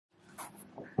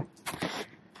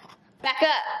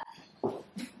back up.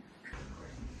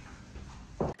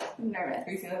 I'm nervous. Have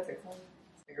you seen that TikTok?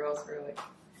 The girls were like,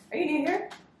 are you new here?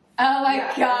 Oh my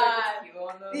Yeah, god. like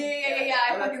tequila on them. Yeah,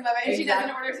 I fucking love it. And she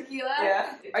doesn't order tequila?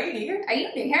 Yeah. Are you new here? Are you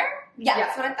new here? Yeah,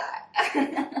 that's what I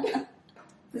thought.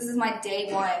 This is my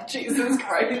day one. Jesus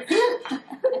Christ.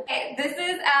 Okay, this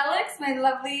is Alex, my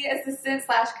lovely assistant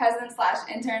slash cousin slash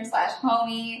intern slash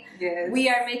homie. Yes. We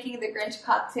are making the Grinch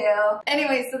Cocktail.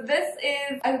 Anyway, so this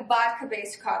is a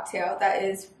vodka-based cocktail that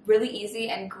is really easy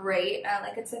and great.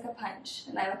 Like it's like a punch,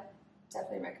 and I would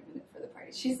definitely recommend it for the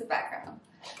party. She's the background.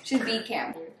 She's B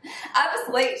cam. I was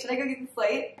late. Should I go get the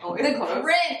slate? Oh, the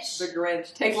Grinch. The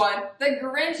Grinch. Take one. The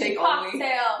Grinch Take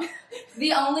Cocktail.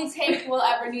 The only take we'll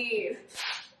ever need.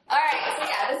 Alright, so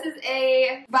yeah, this is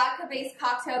a vodka-based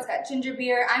cocktail. It's got ginger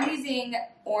beer. I'm using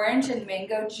orange and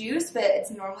mango juice, but it's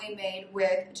normally made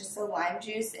with just a lime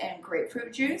juice and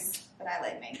grapefruit juice. But I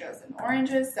like mangoes and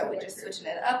oranges, so we're just switching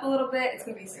it up a little bit. It's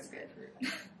gonna be so good.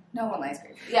 No one likes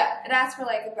grapefruit. Yeah, it asks for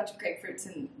like a bunch of grapefruits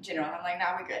in general, and I'm like,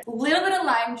 nah, we're good. A little bit of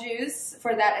lime juice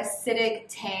for that acidic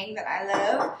tang that I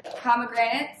love.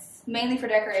 Pomegranates, mainly for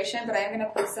decoration, but I'm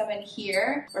gonna put some in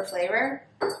here for flavor.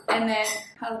 And then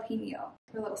jalapeno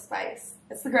for a little spice.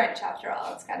 It's the Grinch after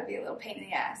all. It's gotta be a little pain in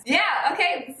the ass. Yeah,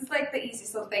 okay, this is like the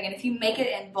easiest little thing. And if you make it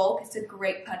in bulk, it's a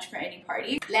great punch for any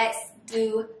party. Let's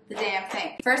do the damn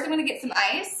thing. First, I'm gonna get some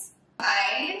ice.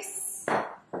 Ice.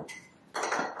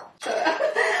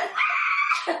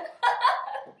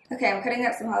 Okay, I'm cutting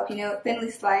up some jalapeno,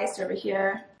 thinly sliced over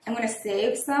here. I'm gonna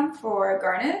save some for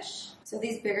garnish. So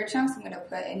these bigger chunks I'm gonna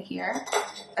put in here.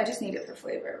 I just need it for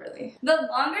flavor, really. The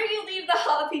longer you leave the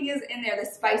jalapenos in there, the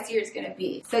spicier it's gonna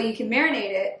be. So you can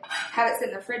marinate it, have it sit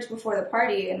in the fridge before the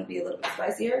party, and it'll be a little bit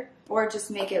spicier. Or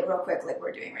just make it real quick like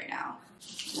we're doing right now.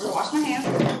 I'm gonna wash my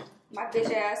hands. My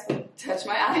bitch ass will touch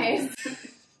my eyes.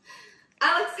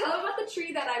 Alex, tell them about the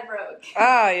tree that I broke.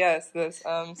 Ah, yes, this.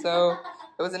 So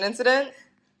it was an incident.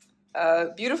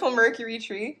 Beautiful Mercury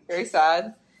tree, very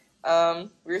sad.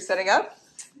 We were setting up,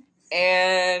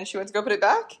 and she went to go put it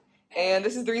back, and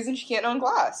this is the reason she can't own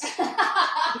glass.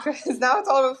 Because now it's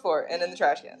all over the floor and in the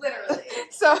trash can. Literally.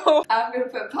 So I'm gonna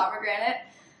put pomegranate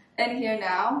in here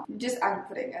now. I'm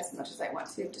putting as much as I want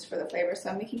to just for the flavor, so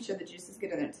I'm making sure the juice is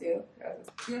good in there too.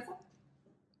 Beautiful?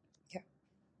 Yeah.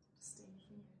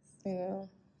 Yeah.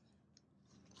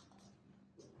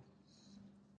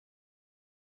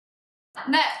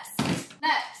 Next.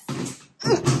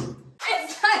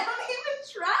 I don't even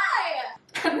try.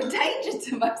 I'm a danger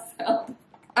to myself.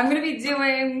 I'm gonna be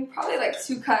doing probably like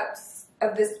 2 cups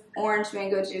of this orange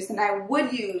mango juice, and I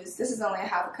would use, this is only a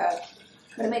half a cup.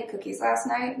 I'm gonna make cookies last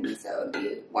night, so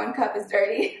the 1 cup is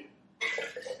dirty.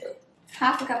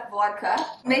 Half a cup of vodka.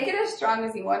 Make it as strong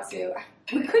as you want to.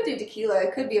 We could do tequila.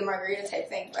 It could be a margarita type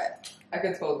thing, but I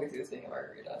could totally see this being a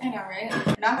margarita. I know, right?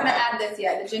 We're not gonna add this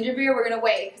yet. The ginger beer, we're gonna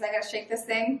wait because I gotta shake this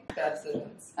thing. Bad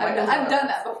decisions. I've done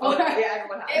that before. Oh, yeah,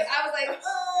 everyone has. I was like,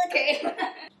 oh, okay.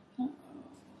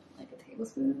 Like a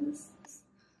tablespoon of this.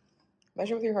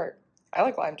 Measure with your heart. I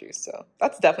like lime juice, so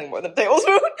that's definitely more than a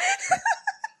tablespoon.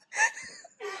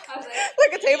 I was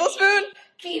like a tablespoon?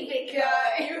 keep it Yeah,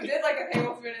 going. you did like a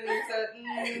tablespoon and then you said,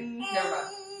 never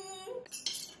mind.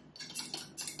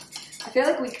 I feel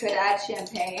like we could add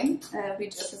champagne and it would be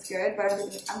just as good, but I'm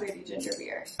gonna do ginger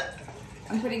beer.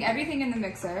 I'm putting everything in the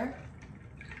mixer.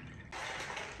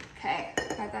 Okay,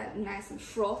 got that nice and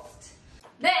frothed.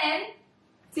 Then,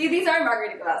 see, these are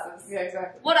margarita glasses. Yeah,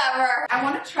 exactly. Whatever. I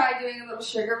want to try doing a little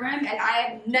sugar rim, and I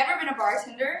have never been a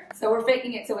bartender, so we're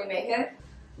faking it till we make it.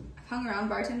 I've hung around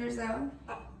bartenders though.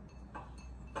 I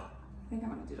think I'm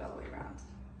gonna do it all the way around.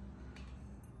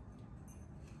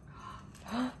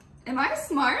 Am I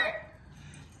smart?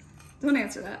 Don't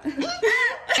answer that.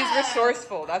 She's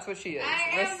resourceful. That's what she is.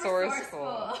 I am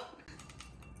resourceful.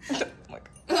 Like,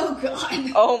 Oh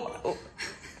god. oh my.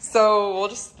 So we'll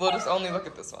just only look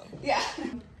at this one. Yeah.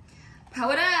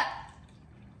 Power it up.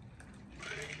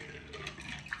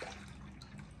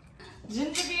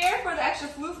 Ginger beer for the extra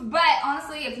floof, but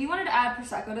honestly, if you wanted to add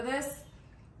Prosecco to this,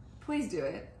 please do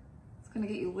it. It's gonna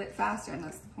get you lit faster, and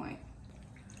that's the point.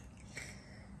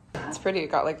 It's pretty. It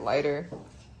got like lighter.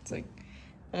 It's like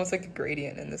almost like a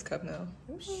gradient in this cup now.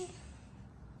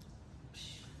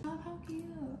 Oh, how cute.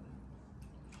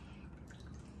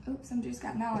 Oops, some juice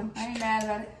got melon. I ain't mad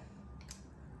about it.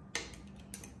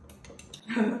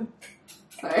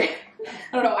 Sorry. I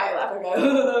don't know why I laugh. I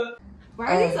go. Why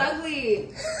are these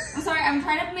ugly? I'm sorry, I'm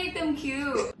trying to make them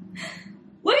cute.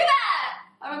 Look at that!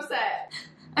 I'm upset.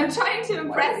 I'm trying to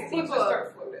impress people.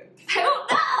 Start floating. I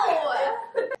don't know!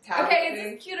 Okay, is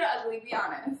this cute or ugly? Be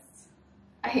honest.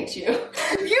 I hate you. You are an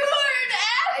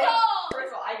asshole! First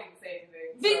of all, I didn't say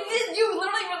anything. You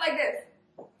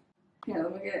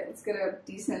Let's get a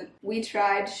decent we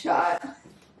tried shot.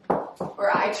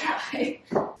 Or I tried.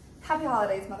 Happy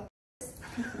holidays,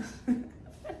 motherfuckers.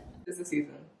 This is the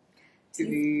season to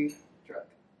be drunk.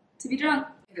 To be drunk.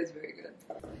 It is very good.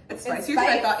 It's spicier than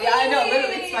I thought. Yeah, I know.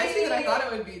 Literally, it's spicier than I thought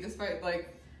it would be. Despite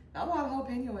like, not a lot of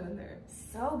jalapeno went in there.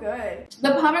 So good.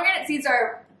 The pomegranate seeds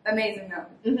are amazing though.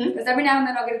 Because every now and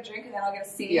then I'll get a drink and then I'll get a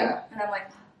seed. Yeah. And I'm like,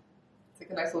 it's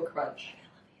like a nice little crunch.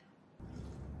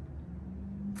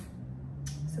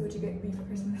 So what'd you get me for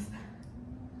Christmas?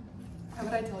 How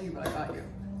would I tell you what I got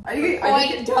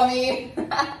you? Dummy.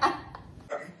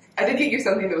 I did get you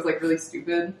something that was like really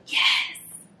stupid. Yes.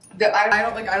 That I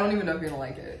don't even know if you're gonna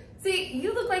like it. See,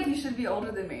 you look like you should be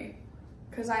older than me.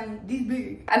 Cause I'm this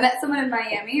big. I met someone in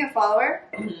Miami, a follower.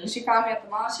 She found me at the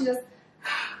mall. She goes,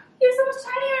 "You're so much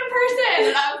tinier in person."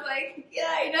 And I was like, "Yeah,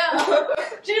 I know."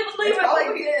 She didn't believe it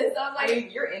like this. I was like, I mean,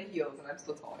 you're in heels and I'm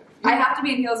still taller. I have to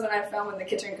be in heels when I film in the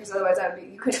kitchen because otherwise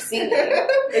you couldn't see me.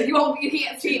 Like, you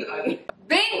can't see me.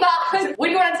 Bing bong. What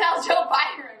do you want to tell Joe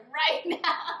Byron right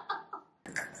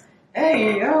now?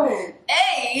 Hey yo.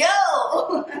 Hey yo.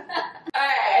 All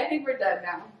right, I think we're done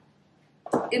now.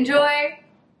 Enjoy.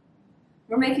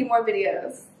 We're making more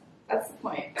videos. That's the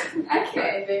point. I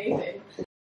can't do anything.